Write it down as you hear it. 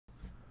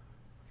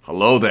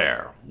Hello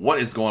there. What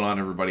is going on,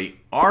 everybody?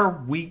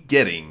 Are we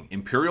getting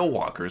Imperial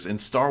Walkers in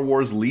Star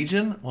Wars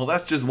Legion? Well,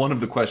 that's just one of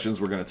the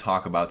questions we're going to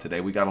talk about today.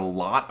 We got a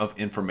lot of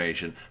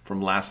information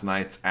from last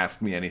night's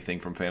Ask Me Anything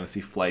from Fantasy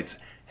Flight's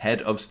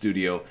head of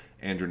studio,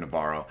 Andrew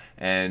Navarro,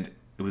 and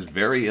it was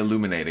very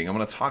illuminating. I'm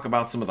going to talk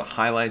about some of the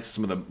highlights,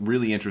 some of the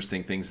really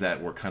interesting things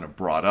that were kind of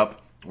brought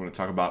up. We're going to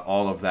talk about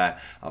all of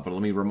that, but let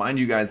me remind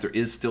you guys, there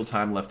is still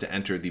time left to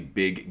enter the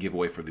big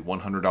giveaway for the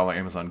 $100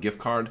 Amazon gift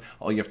card.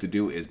 All you have to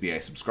do is be a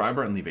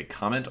subscriber and leave a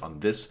comment on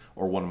this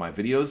or one of my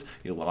videos.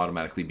 You'll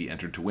automatically be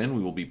entered to win.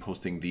 We will be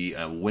posting the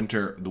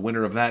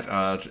winner of that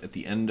at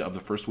the end of the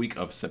first week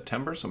of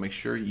September, so make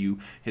sure you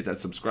hit that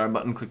subscribe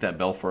button, click that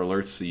bell for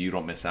alerts so you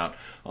don't miss out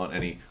on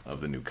any of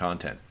the new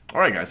content. All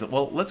right, guys,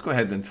 well, let's go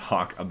ahead and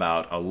talk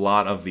about a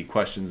lot of the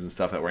questions and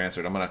stuff that were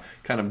answered. I'm going to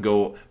kind of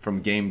go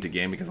from game to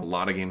game because a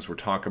lot of games we're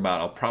talking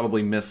about. I'll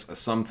probably miss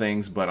some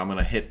things, but I'm going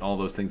to hit all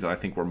those things that I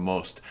think were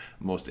most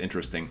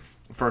interesting.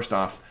 First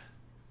off,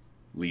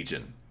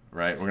 Legion,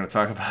 right? We're going to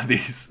talk about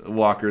these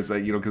walkers,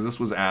 because this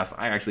was asked.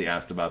 I actually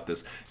asked about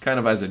this kind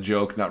of as a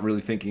joke, not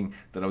really thinking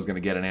that I was going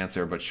to get an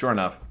answer, but sure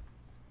enough,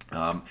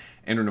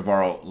 Andrew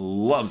Navarro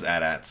loves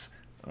AT-ATs.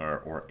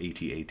 Or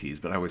AT-ATs,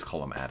 but I always call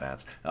them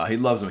AT-ATs. He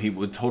loves them. He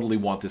would totally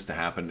want this to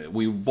happen.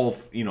 We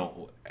both,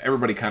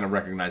 everybody kind of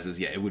recognizes,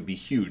 yeah, it would be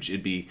huge.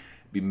 It'd be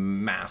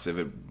massive.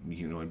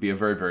 It'd be a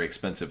very, very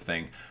expensive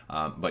thing.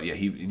 But yeah,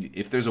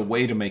 if there's a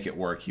way to make it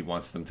work, he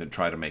wants them to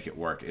try to make it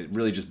work. It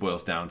really just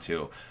boils down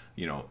to,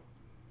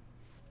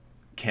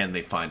 can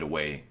they find a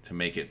way to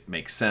make it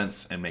make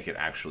sense and make it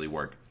actually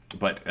work?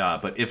 But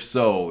if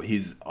so,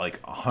 he's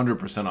like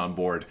 100% on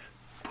board.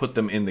 Put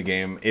them in the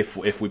game if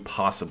we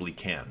possibly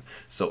can.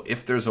 So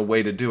if there's a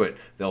way to do it,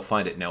 they'll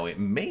find it. Now, it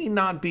may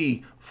not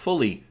be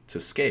fully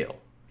to scale.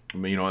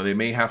 They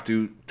may have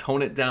to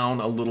tone it down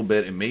a little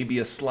bit. It may be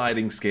a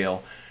sliding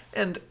scale.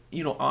 And,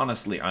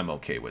 honestly, I'm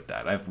okay with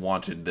that. I've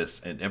wanted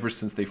this, and ever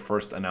since they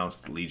first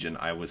announced Legion,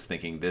 I was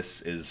thinking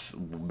this is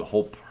the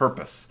whole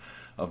purpose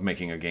of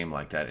making a game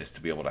like that, is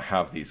to be able to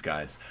have these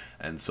guys.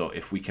 And so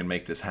if we can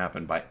make this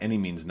happen by any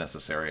means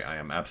necessary, I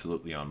am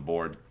absolutely on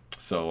board.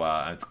 So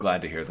it's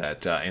glad to hear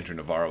that Andrew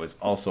Navarro is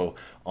also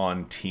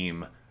on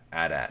Team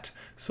AT-AT.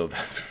 So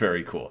that's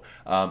very cool.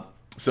 But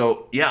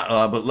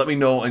let me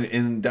know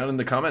down in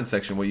the comments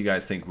section what you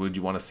guys think. Would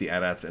you want to see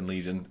AT-ATs and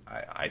Legion?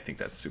 I think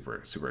that's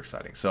super, super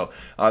exciting. So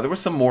there was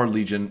some more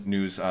Legion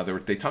news.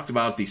 They talked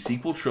about the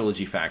sequel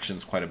trilogy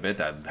factions quite a bit,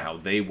 how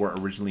they were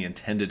originally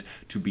intended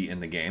to be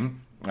in the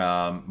game.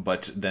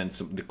 But then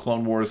the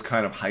Clone Wars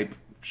kind of hype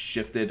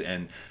shifted,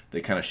 and they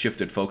kind of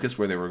shifted focus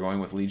where they were going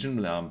with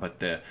Legion. But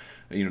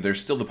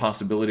there's still the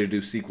possibility to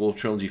do sequel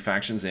trilogy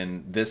factions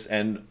in this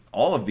and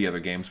all of the other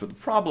games. But the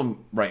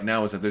problem right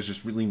now is that there's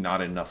just really not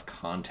enough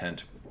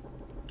content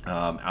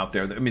out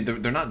there. I mean,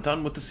 they're not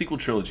done with the sequel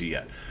trilogy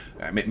yet.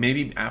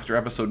 Maybe after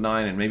Episode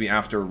 9 and maybe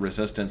after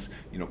Resistance,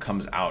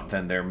 comes out,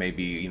 then there may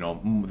be,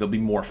 they'll be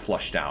more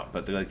flushed out.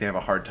 But they have a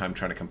hard time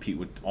trying to compete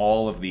with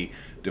all of the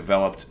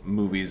developed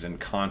movies and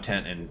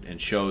content and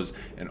shows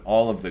and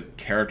all of the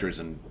characters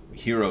and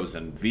heroes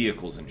and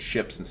vehicles and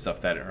ships and stuff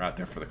that are out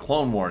there for the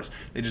Clone Wars.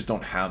 They just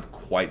don't have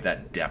quite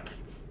that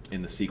depth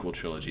in the sequel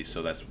trilogy,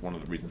 so that's one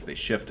of the reasons they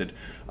shifted.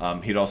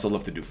 He'd also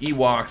love to do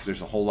Ewoks.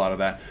 There's a whole lot of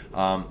that.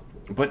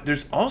 But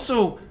there's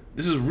also,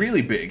 this is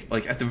really big,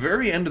 like at the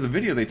very end of the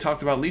video they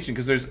talked about Legion,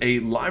 because there's a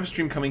live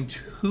stream coming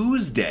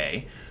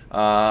Tuesday,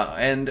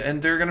 and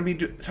they're going to be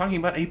talking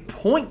about a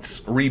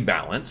points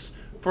rebalance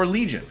for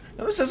Legion.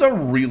 Now this is a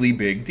really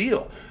big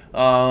deal.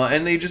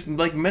 And they just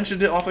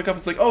mentioned it off the cuff.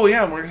 It's like, oh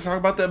yeah, we're going to talk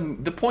about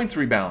the points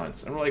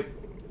rebalance. And we're like,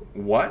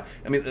 what?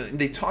 I mean,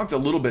 they talked a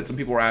little bit. Some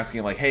people were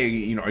asking like, hey,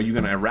 are you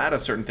going to errata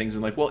certain things?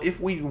 And like, well, if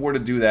we were to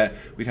do that,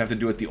 we'd have to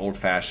do it the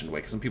old-fashioned way.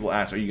 Because some people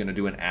asked, are you going to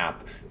do an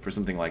app for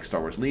something like Star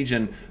Wars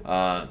Legion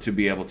to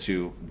be able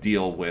to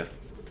deal with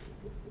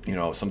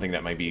something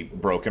that might be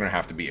broken or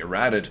have to be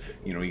errated?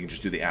 You can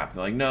just do the app.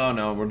 They're like,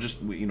 no, we're just,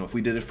 if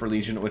we did it for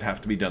Legion, it would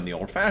have to be done the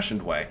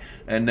old-fashioned way.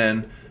 And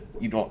then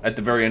at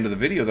the very end of the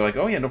video, they're like,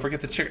 oh yeah, don't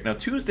forget to check. Now,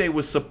 Tuesday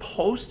was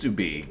supposed to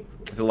be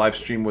the live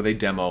stream where they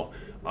demo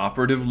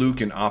Operative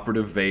Luke and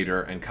Operative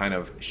Vader and kind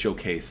of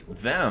showcase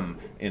them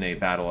in a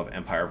battle of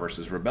Empire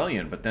versus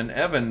Rebellion. But then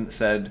Evan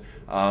said,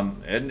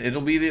 and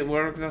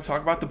we're going to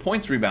talk about the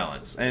points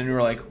rebalance. And we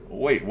were like,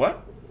 wait,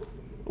 what?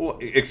 Well,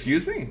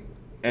 excuse me?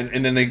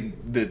 And then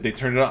they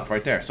turned it off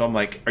right there. So I'm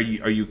like, are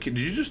you did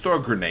you just throw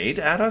a grenade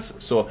at us?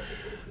 So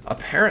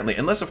apparently,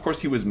 unless of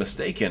course he was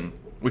mistaken,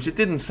 which it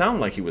didn't sound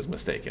like he was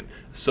mistaken.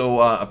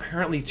 So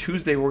apparently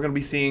Tuesday we're going to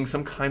be seeing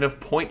some kind of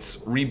points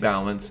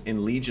rebalance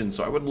in Legion.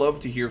 So I would love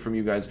to hear from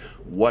you guys.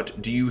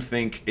 What do you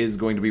think is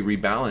going to be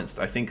rebalanced?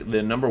 I think the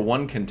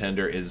 #1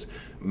 contender is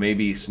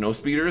maybe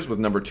Snowspeeders, with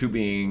 #2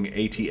 being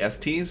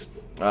AT-ATs.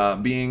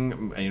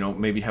 being,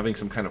 maybe having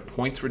some kind of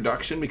points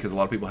reduction, because a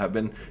lot of people have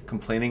been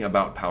complaining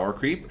about power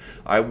creep.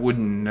 I would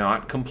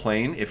not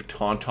complain if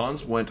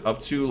Tauntauns went up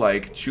to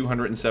like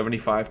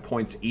 275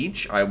 points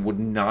each. I would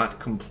not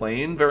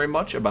complain very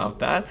much about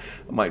that.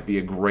 It might be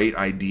a great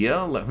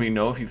idea. Let me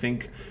know if you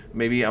think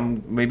maybe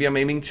I'm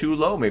aiming too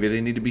low. Maybe they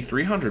need to be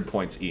 300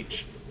 points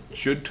each.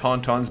 Should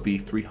Tauntauns be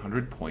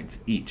 300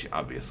 points each?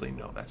 Obviously,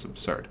 no, that's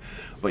absurd.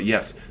 But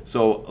yes,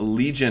 so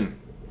Legion,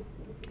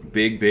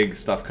 big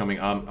stuff coming.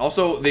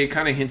 Also, they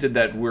kind of hinted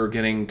that we're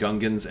getting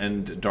Gungans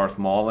and Darth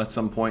Maul at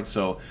some point.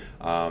 So,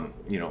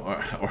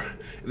 or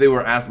they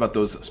were asked about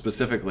those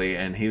specifically,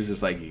 and he was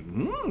just like, you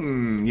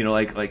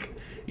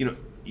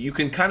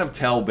can kind of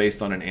tell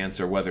based on an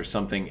answer whether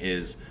something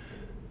is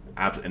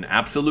an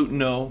absolute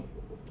no,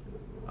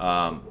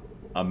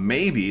 a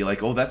maybe,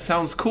 like, oh, that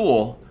sounds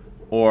cool,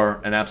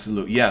 or an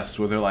absolute yes,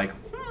 where they're like,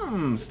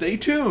 stay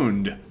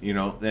tuned,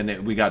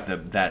 and we got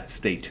that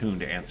stay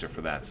tuned answer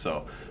for that.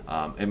 So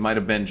it might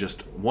have been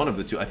just one of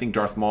the two. I think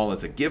Darth Maul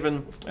is a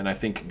given, and I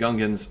think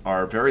Gungans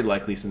are very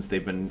likely, since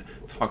they've been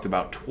talked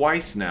about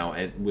twice now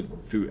at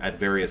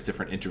various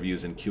different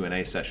interviews and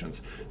Q&A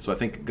sessions. So I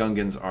think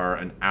Gungans are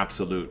an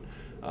absolute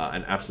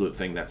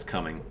thing that's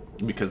coming,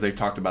 because they've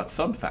talked about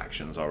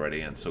sub-factions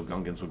already, and so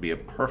Gungans would be a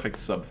perfect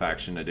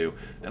sub-faction to do,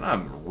 and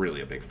I'm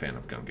really a big fan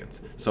of Gungans.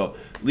 So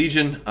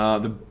Legion,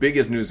 the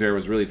biggest news there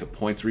was really the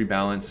points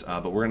rebalance,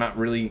 but we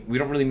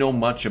don't really know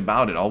much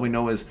about it. All we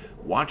know is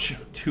watch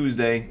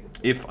Tuesday.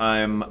 If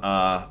I'm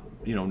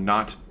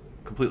not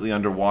completely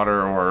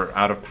underwater or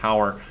out of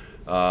power,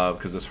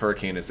 because this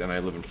hurricane is, and I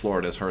live in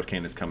Florida, this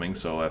hurricane is coming,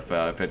 so if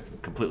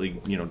it completely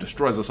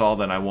destroys us all,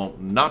 then I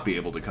won't not be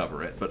able to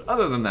cover it. But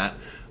other than that,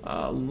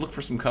 look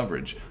for some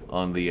coverage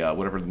on the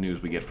whatever the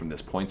news we get from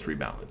this points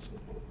rebalance.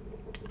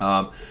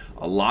 A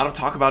lot of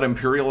talk about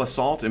Imperial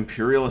Assault.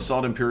 Basically,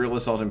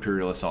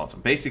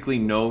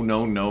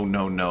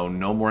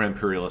 no more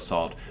Imperial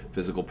Assault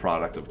physical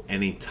product of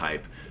any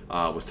type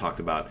was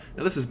talked about.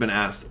 Now, this has been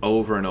asked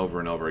over and over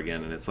and over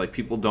again, and it's like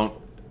people don't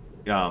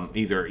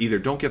either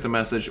don't get the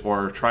message,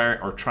 or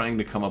trying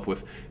to come up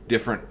with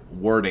different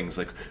wordings,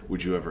 like,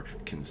 would you ever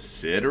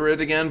consider it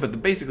again?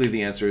 But basically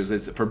the answer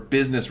is for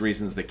business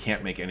reasons they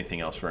can't make anything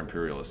else for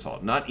Imperial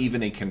Assault. Not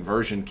even a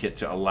conversion kit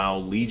to allow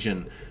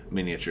Legion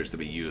miniatures to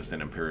be used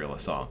in Imperial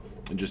Assault.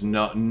 Just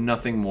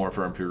nothing more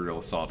for Imperial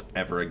Assault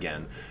ever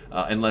again,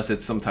 unless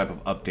it's some type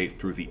of update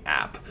through the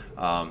app.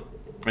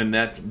 And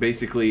that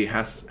basically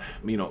has,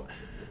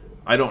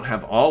 I don't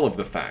have all of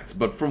the facts,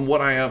 but from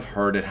what I have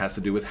heard, it has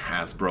to do with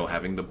Hasbro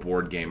having the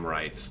board game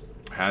rights.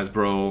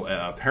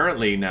 Hasbro,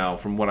 apparently now,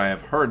 from what I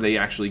have heard, they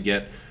actually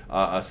get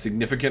a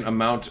significant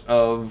amount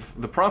of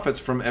the profits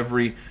from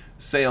every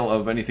sale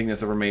of anything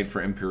that's ever made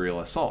for Imperial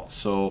Assault.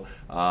 So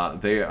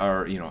they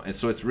are, and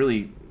so it's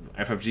really,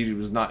 FFG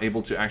was not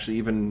able to actually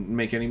even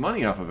make any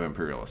money off of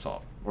Imperial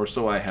Assault, or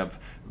so I have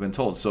been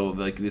told. So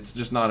like, it's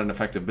just not an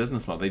effective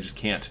business model. They just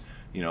can't.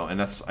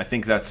 And I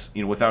think that's,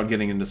 without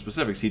getting into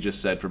specifics, he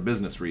just said for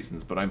business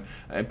reasons, but I'm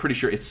pretty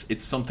sure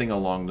it's something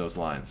along those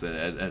lines.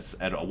 As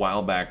at a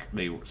while back,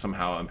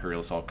 somehow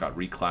Imperial Assault got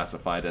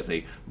reclassified as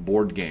a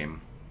board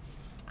game,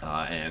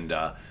 and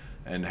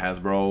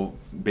Hasbro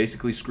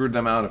basically screwed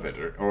them out of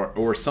it,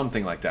 or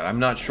something like that. I'm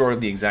not sure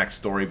of the exact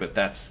story, but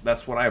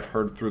that's what I've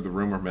heard through the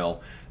rumor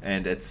mill,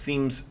 and it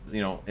seems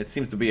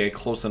to be a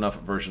close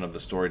enough version of the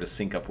story to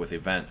sync up with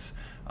events.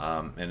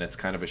 And it's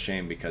kind of a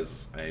shame,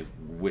 because I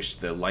wish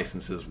the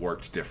licenses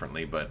worked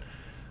differently, but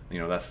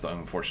that's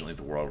unfortunately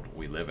the world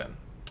we live in.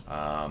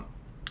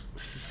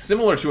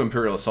 Similar to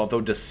Imperial Assault,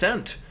 though,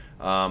 Descent.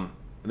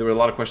 There were a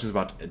lot of questions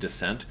about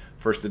Descent,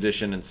 first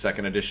edition and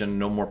second edition.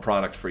 No more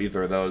product for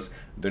either of those.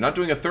 They're not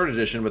doing a third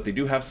edition, but they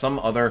do have some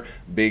other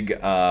big,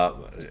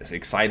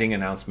 exciting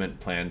announcement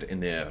planned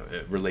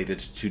related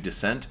to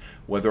Descent.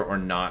 Whether or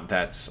not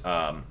that's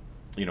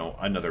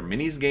another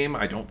minis game,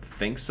 I don't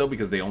think so,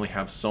 because they only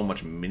have so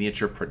much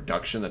miniature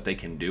production that they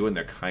can do, and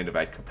they're kind of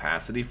at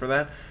capacity for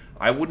that.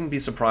 I wouldn't be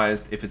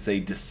surprised if it's a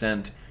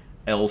Descent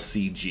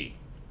LCG.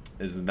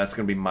 That's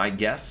going to be my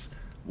guess.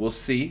 We'll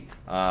see.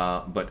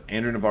 But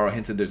Andrew Navarro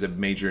hinted there's a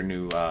major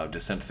new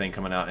Descent thing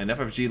coming out, and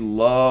FFG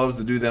loves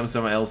to do them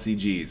some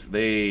LCGs.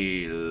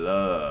 They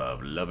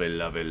love it,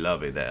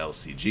 the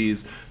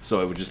LCGs.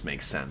 So it would just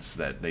make sense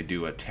that they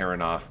do a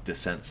Terranoff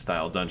Descent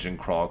style dungeon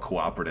crawl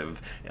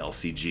cooperative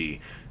LCG,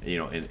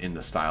 in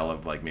the style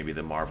of like maybe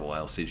the Marvel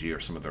LCG or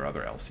some of their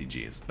other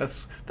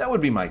LCGs. That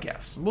would be my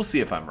guess. We'll see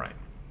if I'm right.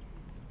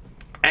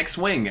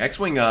 X-Wing,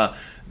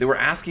 they were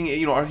asking,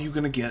 are you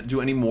going to do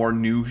any more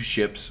new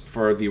ships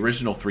for the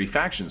original three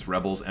factions,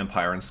 Rebels,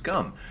 Empire, and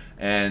Scum?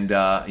 And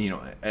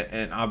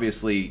and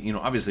obviously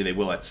they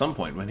will at some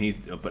point.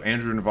 But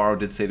Andrew Navarro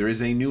did say there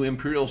is a new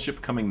Imperial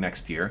ship coming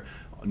next year,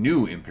 a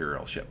new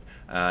Imperial ship,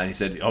 and he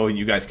said, oh, and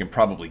you guys can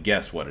probably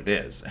guess what it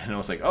is. And I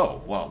was like,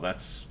 oh, well,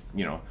 that's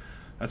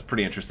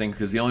pretty interesting,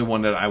 because the only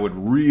one that I would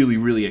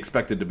really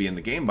expected to be in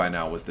the game by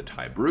now was the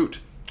TIE Brute.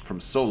 from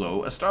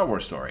Solo, a Star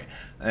Wars story.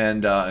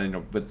 And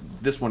but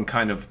this one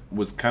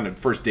was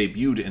first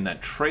debuted in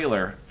that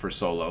trailer for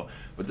Solo,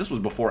 but this was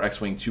before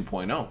X-Wing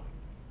 2.0.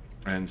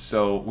 And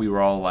so we were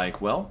all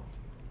like, well,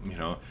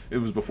 it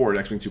was before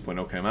X-Wing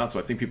 2.0 came out, so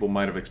I think people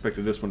might have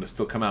expected this one to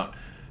still come out.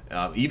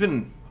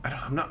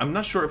 I'm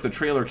not sure if the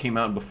trailer came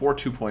out before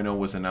 2.0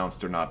 was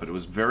announced or not, but it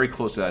was very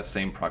close to that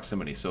same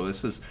proximity. So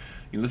this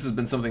has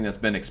been something that's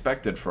been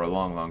expected for a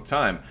long, long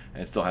time,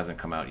 and it still hasn't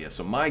come out yet.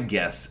 So my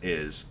guess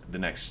is the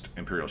next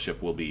Imperial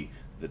ship will be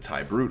the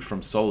TIE Brute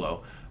from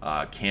Solo,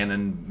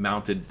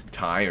 cannon-mounted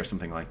TIE or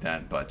something like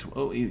that. But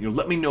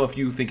let me know if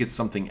you think it's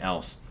something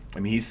else. I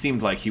mean, he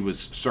seemed like he was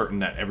certain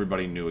that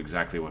everybody knew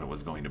exactly what it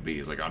was going to be.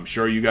 He's like, I'm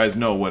sure you guys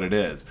know what it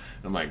is.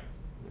 And I'm like,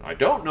 I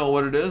don't know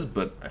what it is,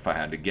 but if I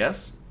had to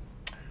guess,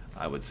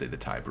 I would say the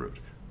TIE Brute.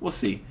 We'll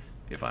see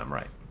if I'm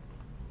right.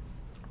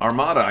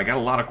 Armada, I got a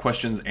lot of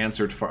questions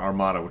answered for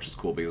Armada, which is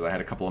cool because I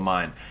had a couple of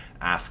mine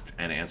asked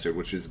and answered,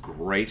 which is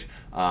great.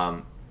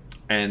 And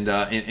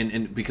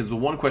because the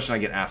one question I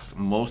get asked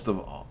most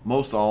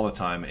all the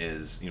time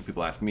is,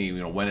 people ask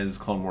me, when is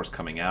Clone Wars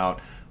coming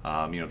out?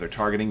 They're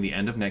targeting the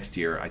end of next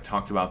year. I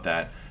talked about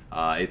that.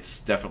 It's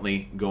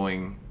definitely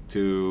going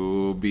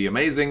to be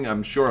amazing,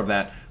 I'm sure of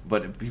that,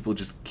 but people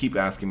just keep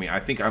asking me. I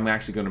think I'm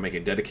actually going to make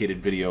a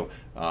dedicated video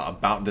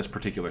about this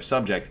particular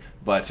subject,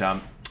 but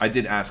I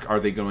did ask, are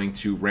they going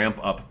to ramp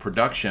up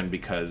production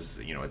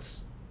because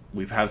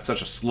we've had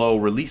such a slow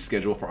release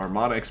schedule for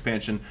Armada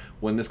expansion.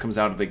 When this comes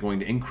out, are they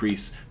going to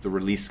increase the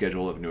release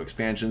schedule of new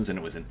expansions? And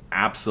it was an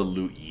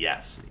absolute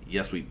yes.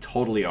 Yes, we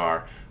totally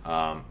are.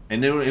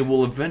 And then it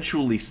will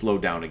eventually slow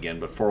down again,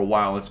 but for a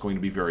while it's going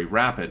to be very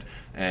rapid,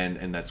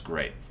 and that's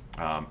great.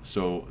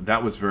 So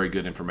that was very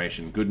good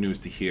information, good news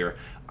to hear.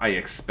 I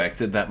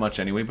expected that much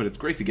anyway, but it's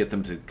great to get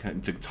them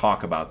to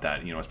talk about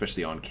that,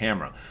 especially on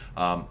camera.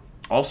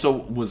 Also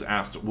was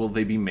asked, will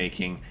they be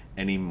making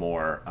any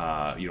more,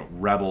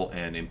 Rebel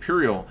and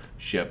Imperial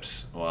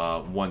ships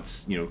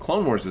once,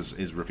 Clone Wars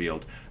is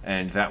revealed?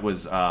 And that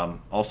was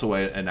also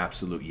an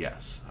absolute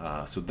yes.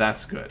 So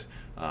that's good.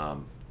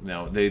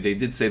 Now, they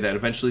did say that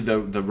eventually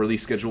the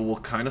release schedule will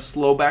kind of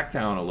slow back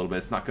down a little bit.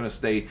 It's not going to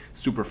stay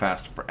super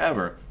fast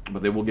forever,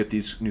 but they will get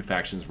these new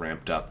factions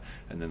ramped up,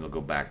 and then they'll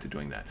go back to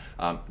doing that.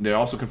 They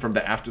also confirmed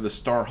that after the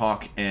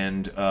Starhawk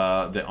and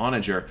the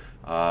Onager,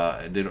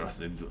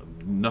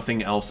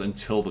 nothing else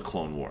until the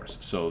Clone Wars.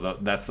 So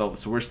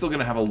so we're still going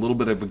to have a little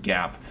bit of a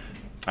gap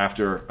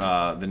after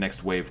the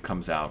next wave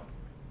comes out,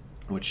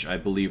 which I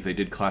believe they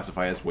did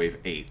classify as Wave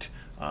 8.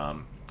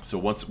 So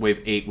once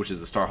Wave 8, which is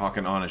the Starhawk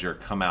and Onager,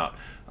 come out,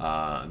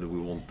 we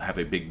will have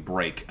a big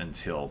break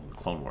until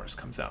Clone Wars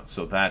comes out.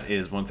 So that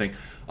is one thing.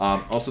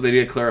 Also, they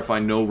did clarify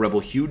no Rebel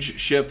huge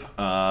ship,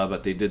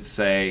 but they did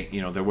say,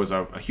 there was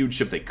a huge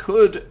ship they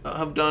could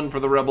have done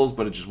for the Rebels,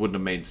 but it just wouldn't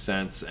have made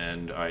sense,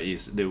 and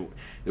there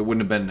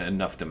wouldn't have been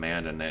enough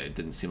demand, and it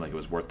didn't seem like it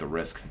was worth the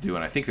risk to do.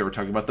 And I think they were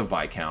talking about the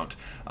Viscount.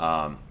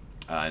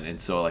 And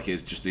so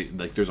it's just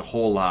there's a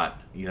whole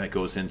lot that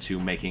goes into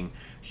making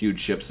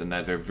huge ships, and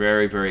that they're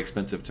very, very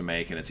expensive to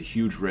make, and it's a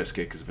huge risk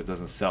because if it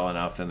doesn't sell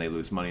enough, then they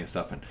lose money and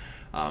stuff.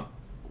 And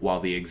while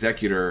the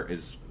Executor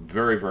is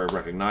very, very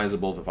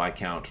recognizable, the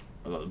Viscount,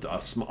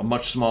 a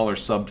much smaller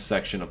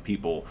subsection of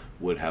people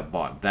would have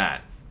bought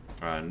that.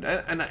 And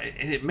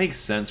it makes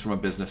sense from a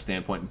business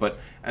standpoint, but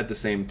at the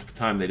same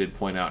time, they did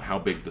point out how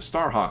big the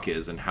Starhawk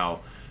is and how,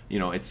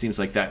 it seems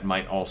like that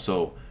might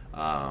also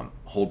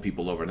hold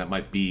people over. That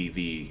might be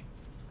the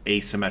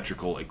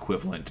asymmetrical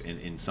equivalent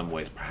in some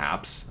ways,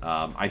 perhaps.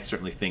 I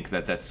certainly think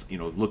that's,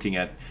 looking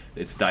at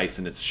its dice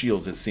and its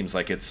shields, it seems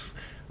like it's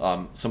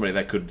somebody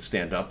that could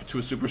stand up to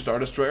a Super Star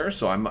Destroyer,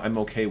 so I'm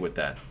okay with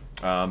that.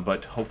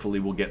 But hopefully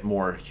we'll get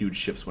more huge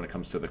ships when it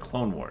comes to the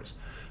Clone Wars.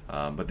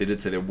 But they did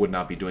say they would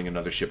not be doing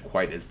another ship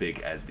quite as big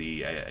as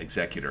the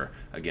Executor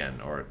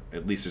again, or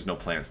at least there's no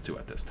plans to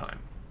at this time.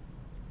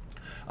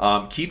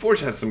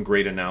 Keyforge had some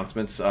great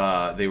announcements.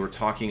 They were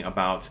talking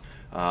about,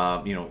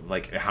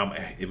 like how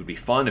it would be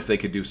fun if they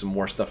could do some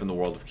more stuff in the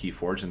world of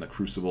Keyforge and the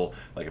Crucible,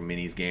 like a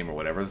minis game or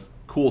whatever.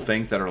 Cool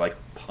things that are like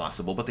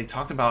possible. But they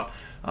talked about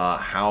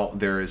how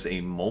there is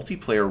a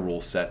multiplayer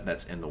rule set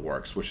that's in the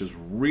works, which is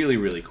really,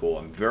 really cool.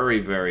 I'm very,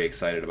 very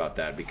excited about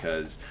that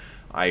because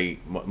my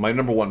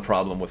number one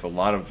problem with a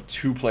lot of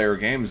two-player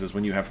games is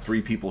when you have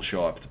 3 people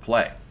show up to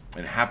play.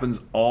 It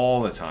happens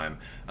all the time.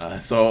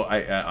 So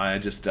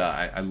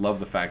I love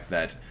the fact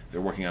that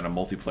they're working on a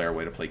multiplayer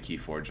way to play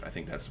Keyforge. I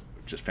think that's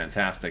just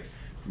fantastic.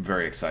 I'm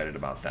very excited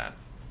about that.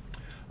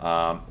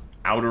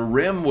 Outer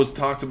Rim was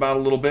talked about a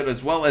little bit,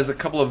 as well as a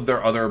couple of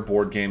their other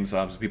board games.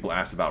 So people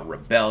asked about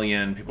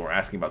Rebellion. People were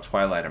asking about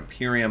Twilight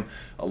Imperium.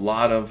 A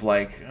lot of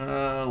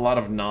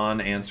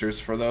non-answers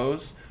for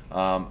those.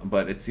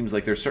 But it seems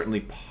like they're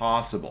certainly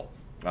possible.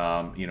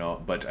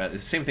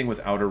 But same thing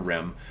with Outer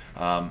Rim.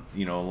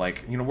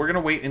 We're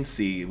gonna wait and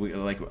see.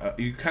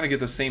 You kind of get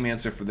the same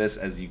answer for this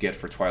as you get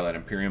for Twilight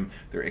Imperium.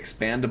 They're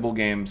expandable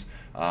games,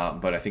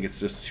 but I think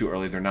it's just too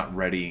early. They're not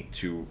ready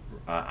to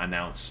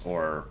announce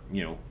or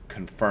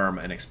confirm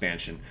an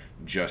expansion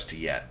just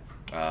yet.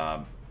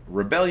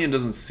 Rebellion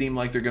doesn't seem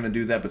like they're going to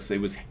do that, but he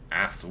was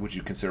asked, would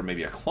you consider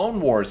maybe a Clone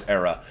Wars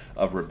era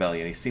of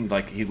Rebellion? He seemed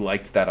like he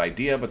liked that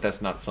idea, but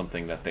that's not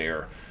something that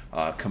they're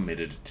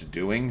committed to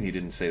doing. He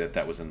didn't say that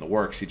that was in the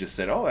works. He just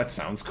said, oh, that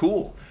sounds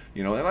cool.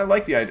 And I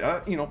like the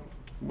idea.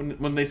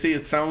 When they say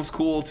it sounds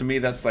cool, to me,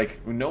 that's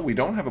like, no, we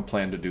don't have a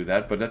plan to do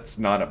that, but that's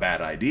not a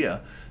bad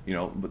idea.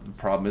 But the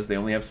problem is they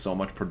only have so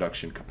much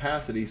production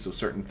capacity, so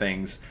certain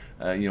things,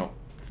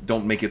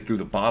 don't make it through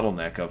the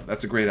bottleneck of,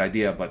 that's a great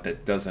idea, but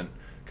that doesn't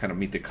kind of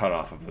meet the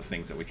cutoff of the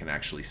things that we can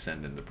actually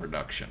send into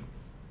production.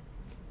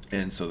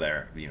 And so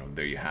there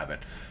you have it.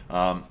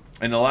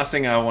 And the last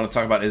thing I want to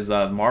talk about is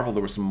Marvel.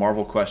 There were some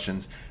Marvel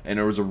questions, and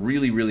there was a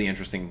really, really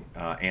interesting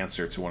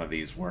answer to one of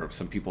these where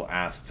some people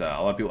asked, a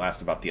lot of people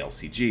asked about the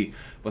LCG,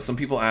 but some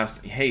people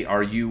asked, hey,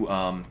 are you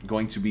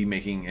going to be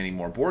making any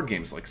more board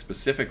games? Like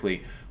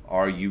specifically,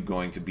 are you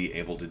going to be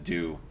able to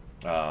do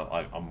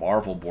a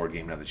Marvel board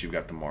game now that you've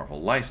got the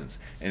Marvel license?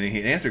 And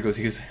the answer goes,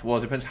 well,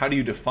 it depends. How do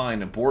you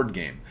define a board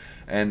game?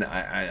 And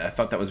I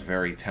thought that was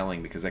very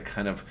telling, because that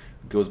kind of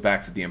goes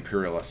back to the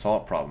Imperial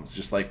Assault problems.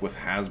 Just like with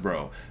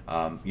Hasbro,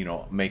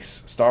 makes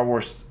Star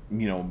Wars,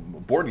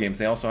 board games,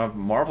 they also have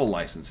Marvel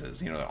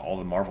licenses, all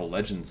the Marvel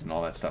Legends and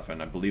all that stuff.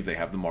 And I believe they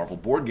have the Marvel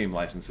board game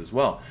license as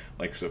well.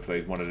 Like, so if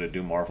they wanted to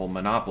do Marvel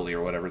Monopoly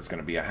or whatever, it's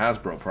going to be a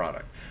Hasbro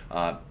product.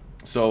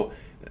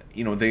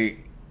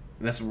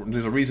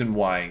 There's a reason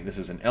why this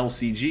is an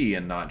LCG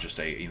and not just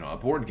a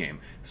board game.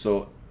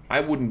 So I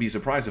wouldn't be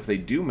surprised if they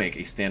do make a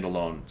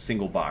standalone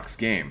single box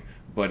game,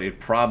 but it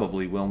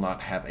probably will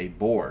not have a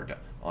board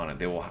on it.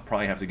 They will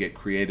probably have to get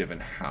creative in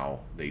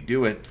how they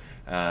do it.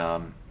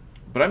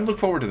 But I'm looking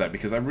forward to that,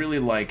 because I really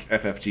like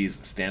FFG's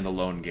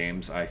standalone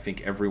games. I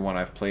think every one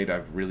I've played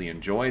I've really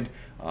enjoyed.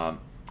 I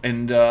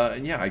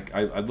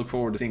look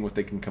forward to seeing what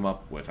they can come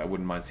up with. I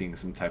wouldn't mind seeing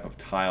some type of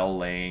tile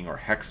laying or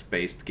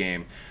hex-based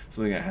game,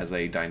 something that has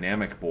a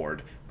dynamic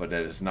board, but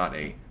that is not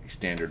a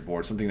standard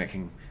board, something that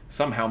can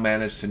somehow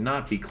manage to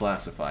not be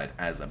classified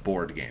as a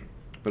board game.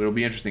 But it'll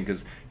be interesting,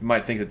 because you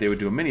might think that they would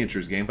do a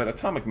miniatures game, but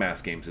Atomic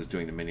Mass Games is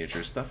doing the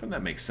miniature stuff, and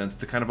that makes sense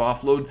to kind of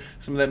offload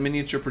some of that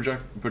miniature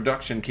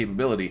production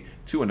capability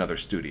to another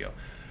studio.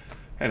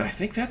 And I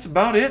think that's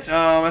about it.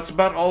 That's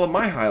about all of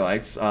my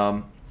highlights.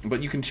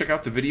 But you can check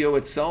out the video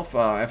itself.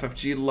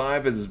 FFG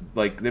Live is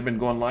they've been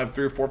going live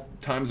 3 or 4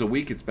 times a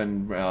week. It's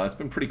been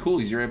pretty cool,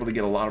 because you're able to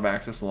get a lot of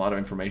access, a lot of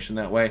information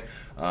that way.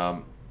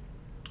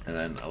 And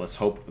then let's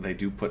hope they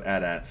do put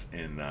AT-ATs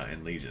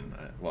in Legion.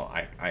 Well,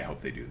 I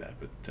hope they do that,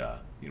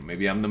 but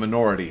maybe I'm the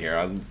minority here.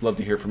 I'd love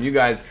to hear from you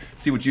guys,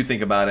 see what you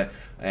think about it,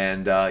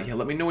 and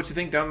let me know what you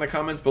think down in the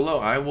comments below.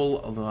 I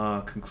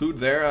will conclude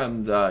there,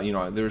 and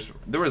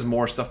there was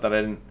more stuff that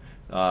I didn't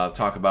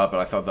talk about, but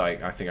I thought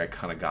that I think I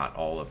kind of got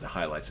all of the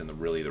highlights and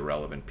the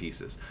relevant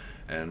pieces.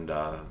 And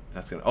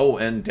that's gonna. Oh,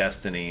 and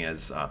Destiny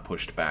is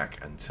pushed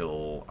back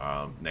until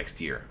next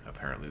year.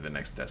 Apparently, the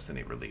next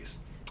Destiny release.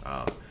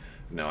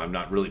 Now, I'm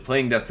not really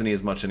playing Destiny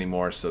as much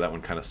anymore, so that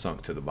one kind of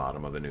sunk to the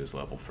bottom of the news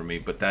level for me.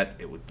 But that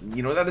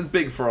that is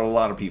big for a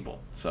lot of people,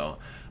 so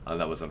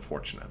that was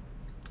unfortunate.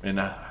 And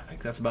I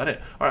think that's about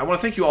it. All right, I want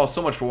to thank you all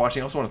so much for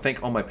watching. I also want to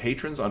thank all my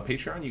patrons on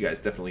Patreon. You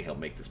guys definitely help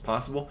make this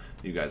possible.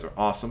 You guys are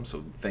awesome,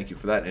 so thank you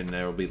for that. And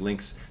there will be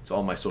links to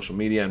all my social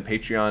media and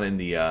Patreon in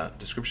the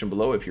description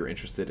below if you're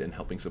interested in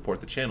helping support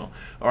the channel.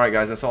 All right,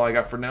 guys, that's all I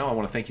got for now. I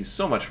want to thank you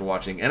so much for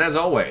watching. And as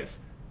always,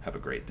 have a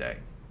great day.